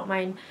and you don't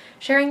mind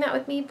sharing that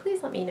with me,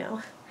 please let me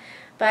know.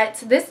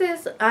 But this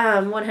is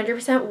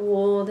 100%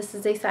 wool. This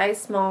is a size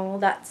small.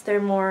 That's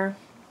their more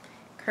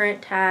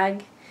current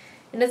tag.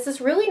 And it's this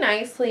really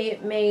nicely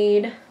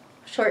made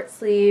short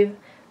sleeve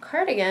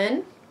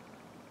cardigan.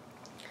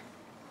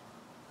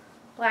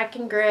 Black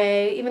and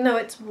gray. Even though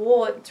it's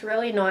wool, it's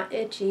really not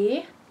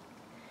itchy.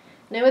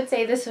 And I would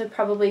say this would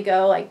probably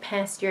go like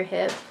past your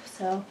hip.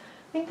 So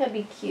I think that'd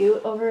be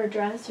cute over a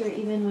dress or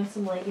even with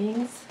some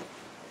leggings.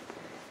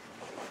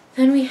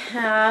 Then we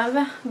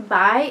have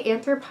by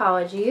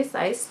Anthropologie,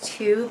 size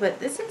 2, but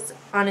this is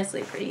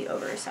honestly pretty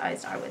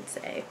oversized, I would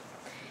say.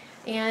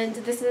 And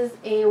this is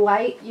a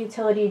white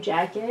utility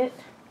jacket.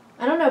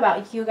 I don't know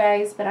about you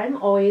guys, but I'm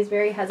always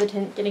very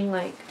hesitant getting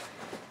like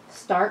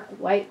stark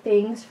white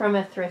things from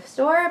a thrift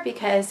store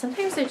because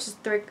sometimes there's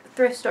just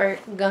thrift store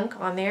gunk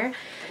on there.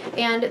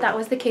 And that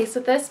was the case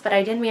with this, but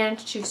I did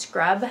manage to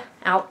scrub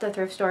out the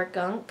thrift store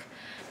gunk.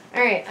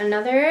 Alright,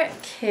 another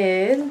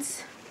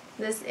kids.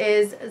 This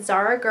is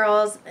Zara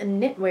Girls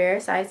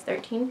knitwear, size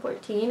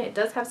 13-14. It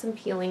does have some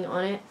peeling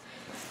on it,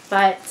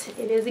 but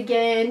it is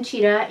again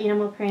cheetah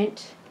animal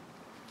print.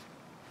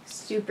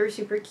 Super,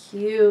 super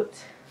cute.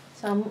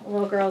 Some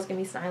little girl's gonna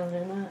be styling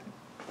in that.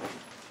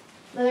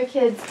 Another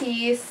kids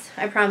piece.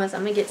 I promise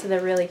I'm gonna get to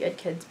the really good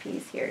kids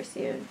piece here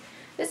soon.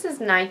 This is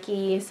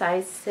Nike,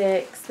 size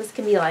 6. This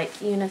can be like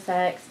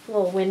unisex,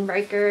 little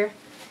windbreaker.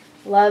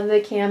 Love the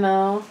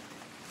camo.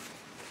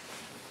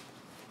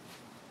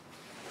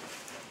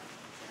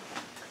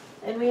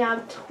 And we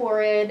have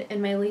Torrid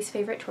in my least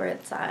favorite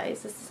Torrid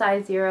size. This is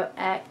size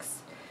 0X,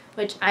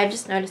 which I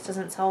just noticed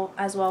doesn't sell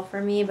as well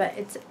for me, but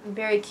it's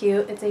very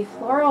cute. It's a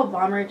floral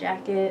bomber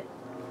jacket.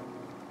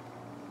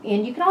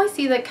 And you can always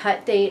see the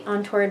cut date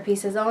on Torrid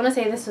pieces. I want to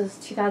say this was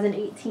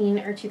 2018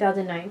 or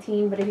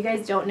 2019, but if you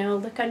guys don't know,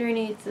 look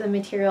underneath the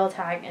material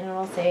tag and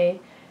it'll say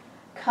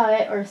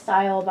cut or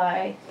style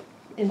by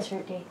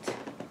insert date.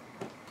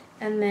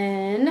 And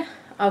then,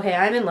 okay,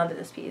 I'm in love with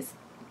this piece.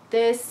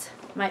 This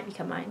might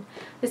become mine.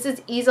 This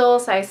is easel,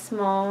 size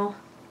small.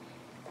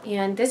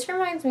 And this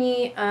reminds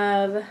me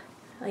of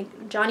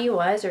like Johnny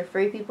Was or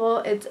Free People.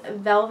 It's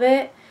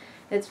velvet.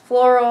 It's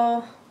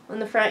floral on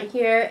the front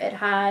here. It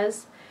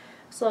has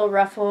this little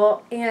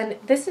ruffle. And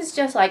this is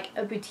just like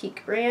a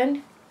boutique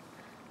brand.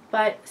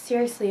 But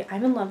seriously,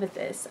 I'm in love with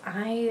this.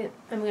 I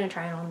am going to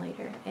try it on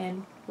later.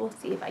 And we'll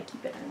see if I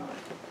keep it or not.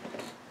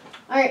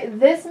 Alright,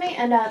 this may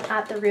end up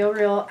at the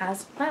Real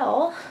as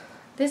well.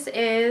 This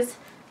is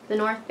the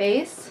North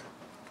Face,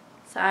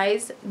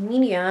 size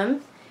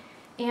medium.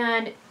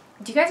 And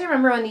do you guys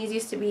remember when these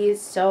used to be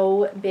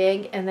so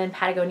big and then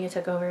Patagonia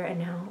took over and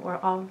now we're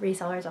all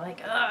resellers are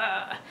like,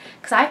 ugh.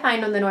 Because I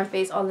find on the North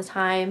Face all the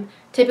time,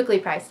 typically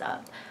priced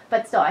up.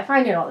 But still, I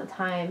find it all the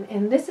time.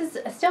 And this is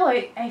still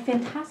a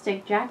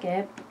fantastic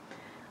jacket.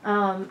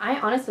 I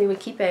honestly would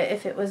keep it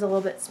if it was a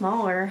little bit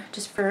smaller,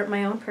 just for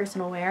my own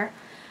personal wear.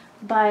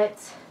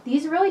 But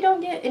these really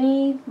don't get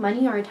any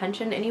money or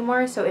attention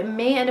anymore, so it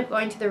may end up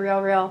going to the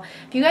Real.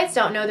 If you guys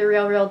don't know, the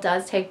Real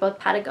does take both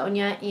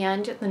Patagonia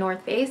and the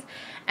North Face,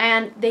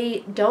 and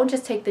they don't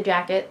just take the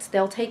jackets,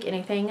 they'll take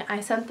anything. I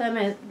sent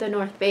them the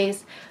North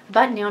Face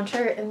button-down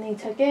shirt, and they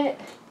took it.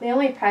 They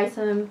only price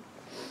them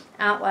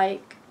at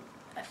like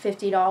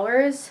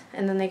 $50,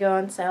 and then they go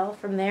on sale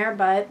from there,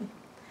 but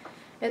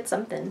it's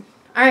something.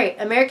 Alright,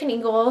 American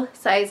Eagle,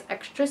 size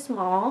extra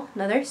small,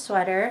 another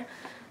sweater.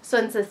 So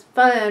it's this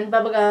fun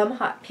bubblegum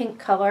hot pink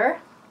color.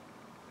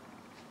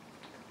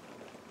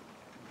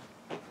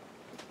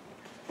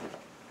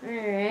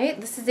 Alright,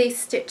 this is a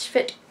Stitch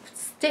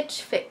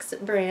Fix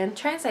brand.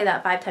 Try and say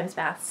that 5 times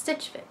fast.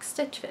 Stitch Fix.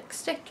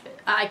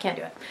 I can't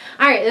do it.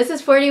 Alright, this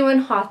is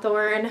 41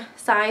 Hawthorne,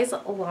 size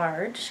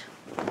large.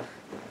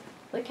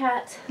 Look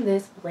at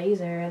this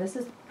blazer. This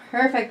is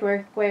perfect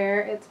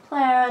workwear. It's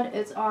plaid.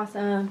 It's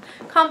awesome.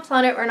 Comps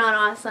on it were not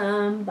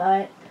awesome,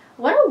 but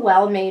what a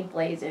well-made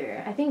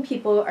blazer. I think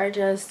people are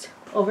just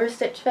over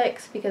Stitch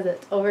Fix because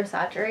it's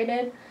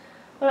oversaturated.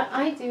 But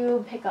I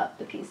do pick up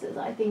the pieces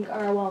I think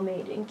are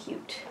well-made and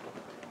cute.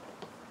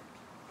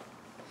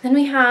 Then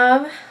we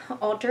have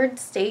Altered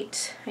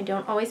State. I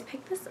don't always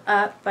pick this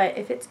up, but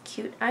if it's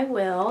cute, I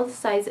will.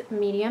 Size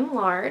medium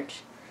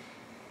large.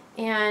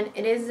 And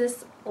it is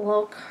this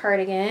little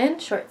cardigan,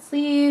 short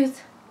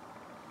sleeves.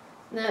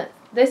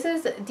 This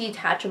is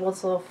detachable.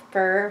 It's a little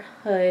fur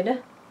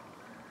hood.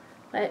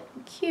 But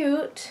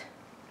cute.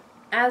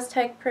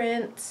 Aztec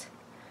print.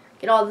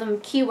 Get all them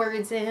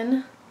keywords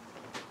in.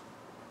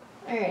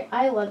 Alright,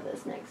 I love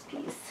this next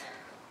piece.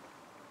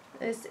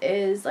 This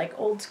is like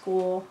old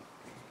school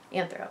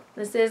anthro.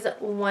 This is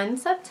 1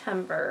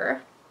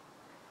 September.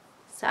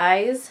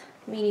 Size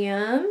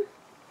medium.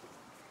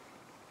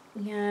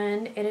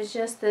 And it is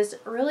just this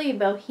really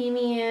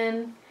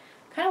bohemian,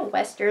 kind of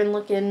western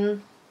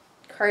looking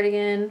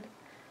cardigan.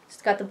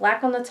 It's got the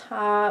black on the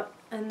top.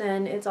 And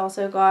then it's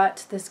also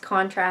got this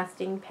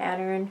contrasting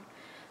pattern.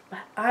 But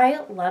I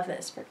love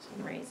this for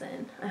some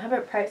reason. I have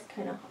it priced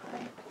kind of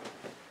high.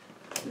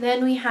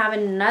 Then we have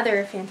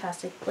another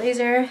fantastic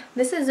blazer.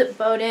 This is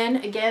Bowden,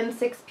 again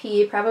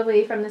 6P,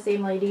 probably from the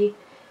same lady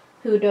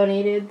who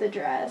donated the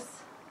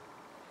dress.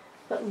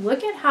 But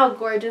look at how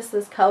gorgeous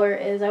this color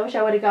is. I wish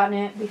I would have gotten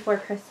it before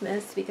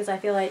Christmas because I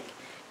feel like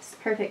it's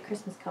perfect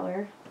Christmas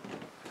color.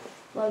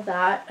 Love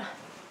that.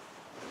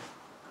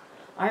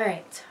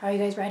 Alright, are you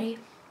guys ready?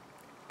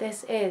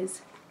 This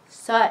is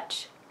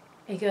such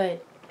a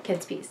good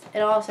kids piece. It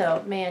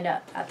also may end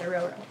up at the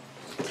Real.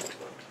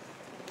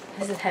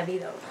 This is heavy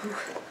though.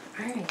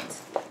 Alright.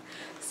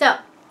 So,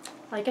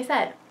 like I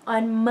said,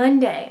 on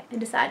Monday I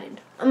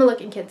decided I'm gonna look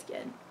in kids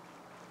kid.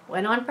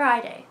 Went on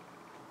Friday.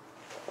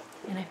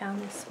 And I found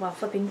this while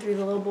flipping through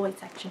the little boy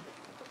section.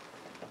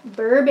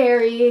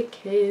 Burberry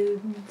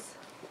Kids.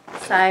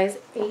 Size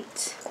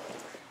 8.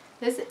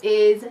 This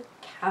is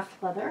calf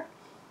leather.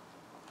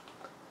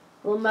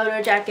 Little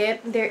moto jacket.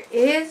 There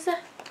is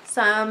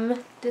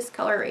some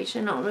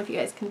discoloration. I don't know if you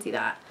guys can see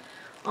that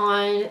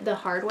on the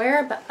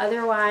hardware, but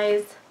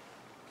otherwise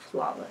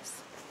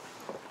flawless.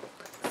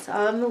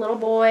 Some little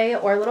boy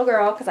or little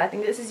girl, because I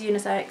think this is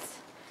unisex,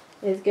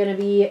 is going to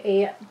be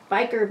a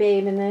biker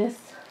babe in this.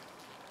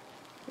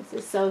 This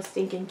is so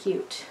stinking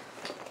cute.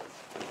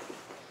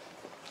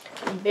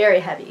 And very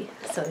heavy,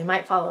 so they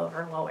might fall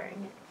over while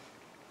wearing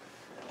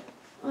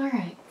it.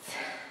 Alright.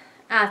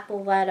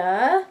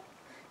 Athleta.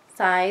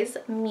 Size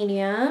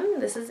medium.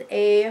 This is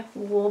a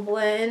wool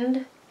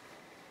blend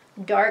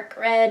dark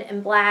red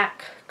and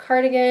black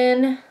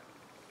cardigan.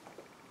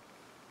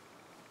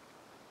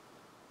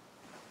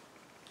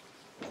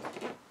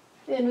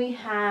 Then we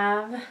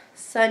have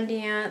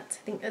Sundance.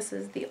 I think this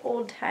is the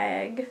old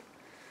tag.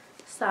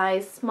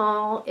 Size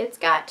small. It's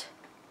got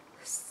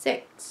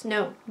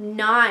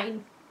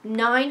 9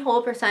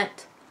 whole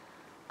percent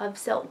of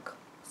silk.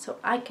 So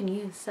I can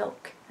use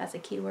silk as a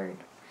keyword.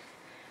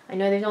 I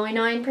know there's only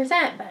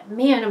 9%, but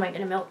man, am I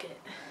going to milk it.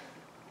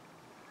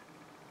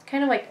 It's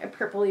kind of like a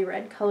purpley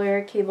red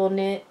color, cable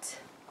knit.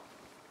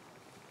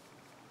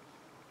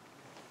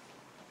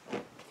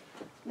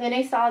 Then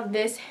I saw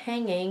this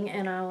hanging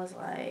and I was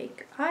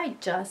like, I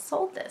just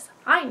sold this.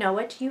 I know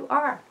what you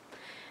are.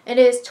 It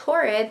is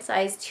Torrid,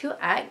 size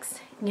 2X.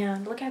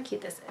 And look how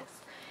cute this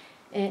is.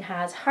 It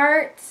has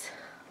hearts.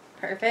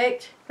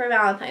 Perfect for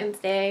Valentine's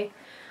Day.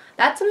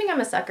 That's something I'm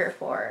a sucker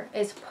for,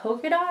 is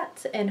polka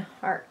dots and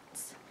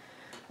hearts.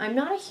 I'm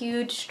not a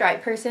huge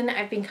stripe person.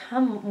 I've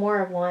become more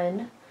of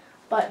one.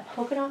 But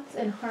polka dots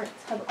and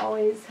hearts have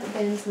always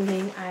been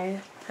something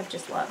I have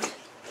just loved.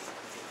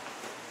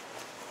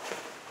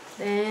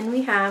 Then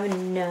we have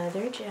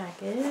another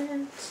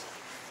jacket.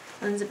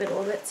 Unzip it a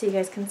little bit so you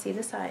guys can see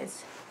the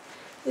size.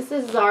 This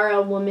is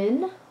Zara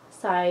Woman,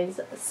 size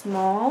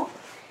small.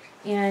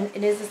 And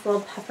it is this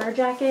little puffer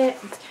jacket.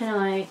 It's kind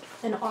of like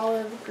an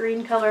olive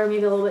green color,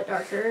 maybe a little bit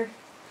darker.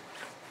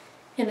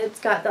 And it's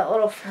got that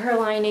little fur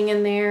lining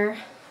in there.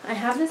 I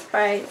have this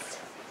priced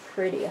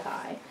pretty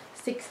high,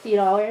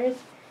 $60.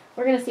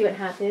 We're going to see what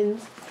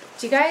happens.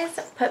 Do you guys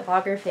put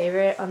blogger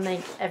favorite on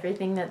like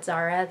everything that's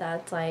Zara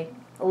that's like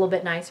a little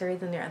bit nicer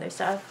than their other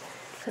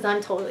stuff? Because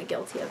I'm totally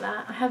guilty of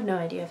that. I have no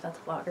idea if that's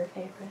a blogger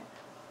favorite.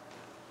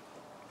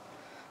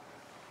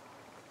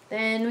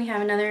 Then we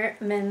have another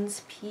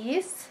men's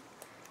piece.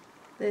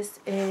 This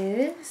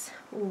is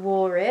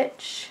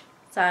Woolrich,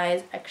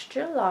 size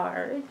extra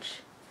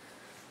large.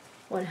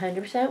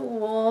 100%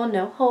 wool,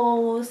 no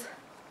holes.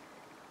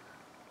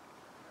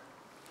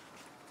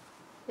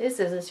 This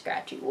is a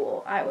scratchy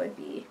wool. I would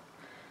be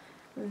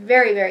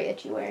very, very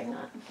itchy wearing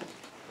that.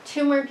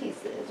 2 more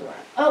pieces.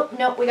 Oh,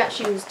 no, we got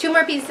shoes. 2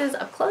 more pieces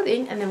of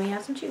clothing, and then we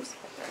have some shoes.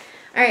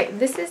 All right,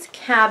 this is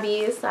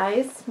Cabby,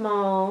 size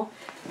small.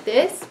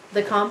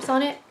 The comps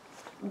on it,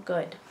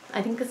 good.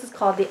 I think this is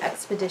called the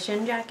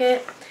Expedition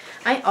jacket.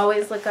 I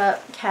always look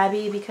up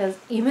Cabby because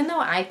even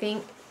though I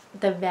think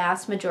the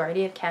vast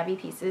majority of Cabby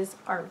pieces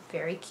are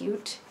very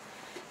cute,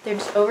 they're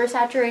just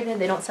oversaturated.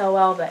 They don't sell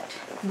well, but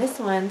this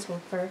one's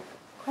for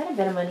quite a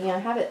bit of money. I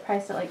have it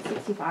priced at like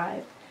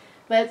 $65.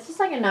 But it's just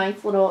like a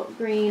nice little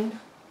green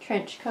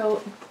trench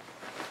coat.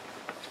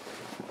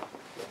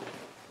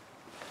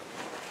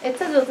 It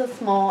says it's a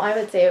small. I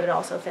would say it would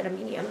also fit a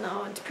medium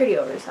though. It's pretty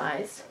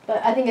oversized.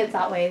 But I think it's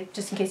that way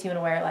just in case you want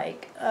to wear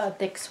like a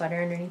thick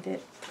sweater underneath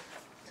it.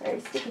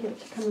 Sorry, Sticky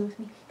Dip's coming with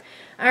me.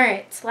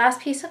 Alright, so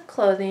last piece of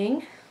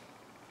clothing.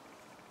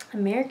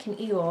 American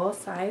Eagle,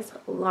 size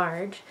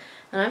large.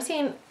 And I've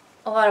seen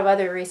a lot of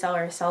other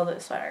resellers sell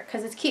this sweater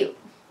because it's cute.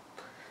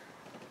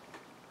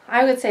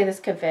 I would say this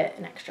could fit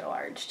an extra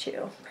large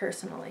too,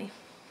 personally.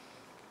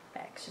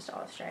 Back's just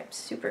all stripes.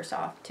 Super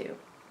soft too.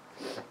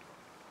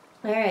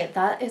 Alright,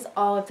 that is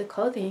all of the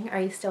clothing.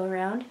 Are you still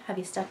around? Have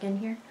you stuck in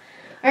here?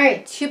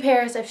 Alright, 2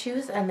 pairs of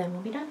shoes and then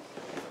we'll be done.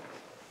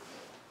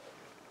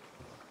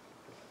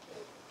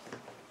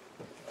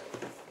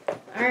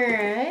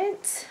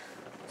 Alright.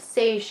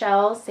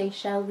 Seychelles,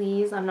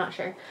 I'm not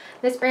sure.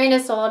 This brand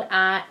is sold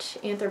at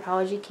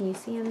Anthropologie. Can you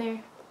see in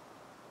there?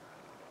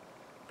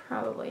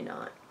 Probably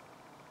not.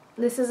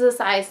 This is a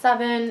size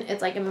 7.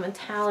 It's like a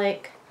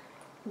metallic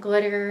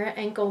glitter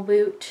ankle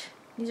boot.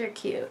 These are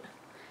cute.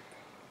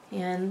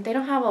 And they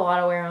don't have a lot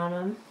of wear on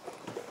them.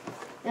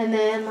 And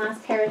then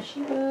last pair of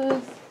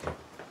shoes.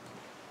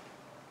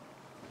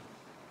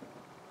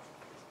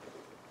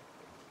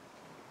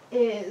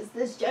 Is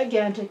this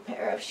gigantic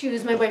pair of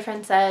shoes. My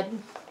boyfriend said,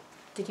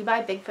 did you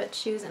buy Bigfoot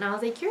shoes? And I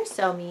was like, you're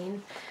so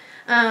mean.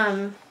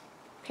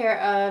 Pair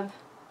of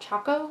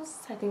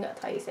Chacos. I think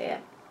that's how you say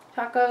it.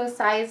 Chacos,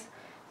 size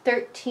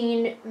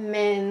 13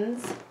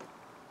 men's.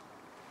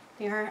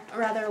 They are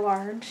rather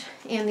large.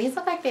 And these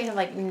look like they have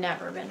like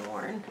never been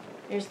worn.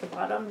 Here's the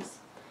bottoms.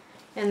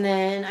 And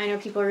then I know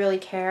people really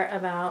care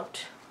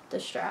about the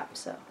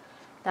straps. So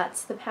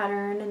that's the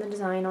pattern and the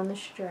design on the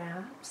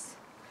straps.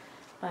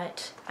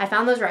 But I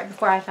found those right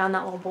before I found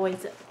that little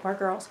boy's or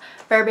girl's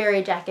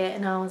Burberry jacket.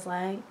 And I was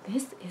like,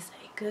 this is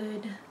a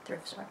good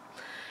thrift store.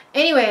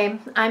 Anyway,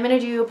 I'm going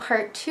to do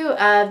part 2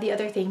 of the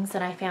other things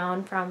that I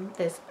found from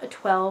this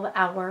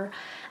 12-hour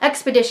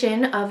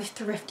expedition of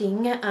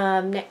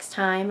thrifting next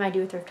time I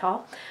do a thrift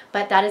haul.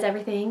 But that is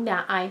everything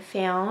that I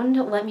found.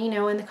 Let me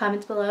know in the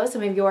comments below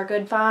some of your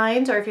good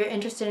finds, or if you're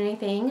interested in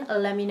anything,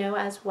 let me know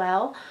as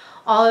well.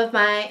 All of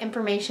my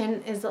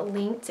information is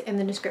linked in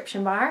the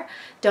description bar.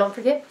 Don't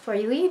forget before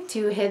you leave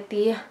to hit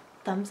the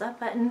thumbs up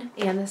button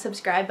and the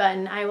subscribe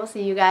button. I will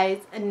see you guys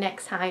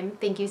next time.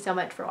 Thank you so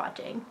much for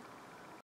watching.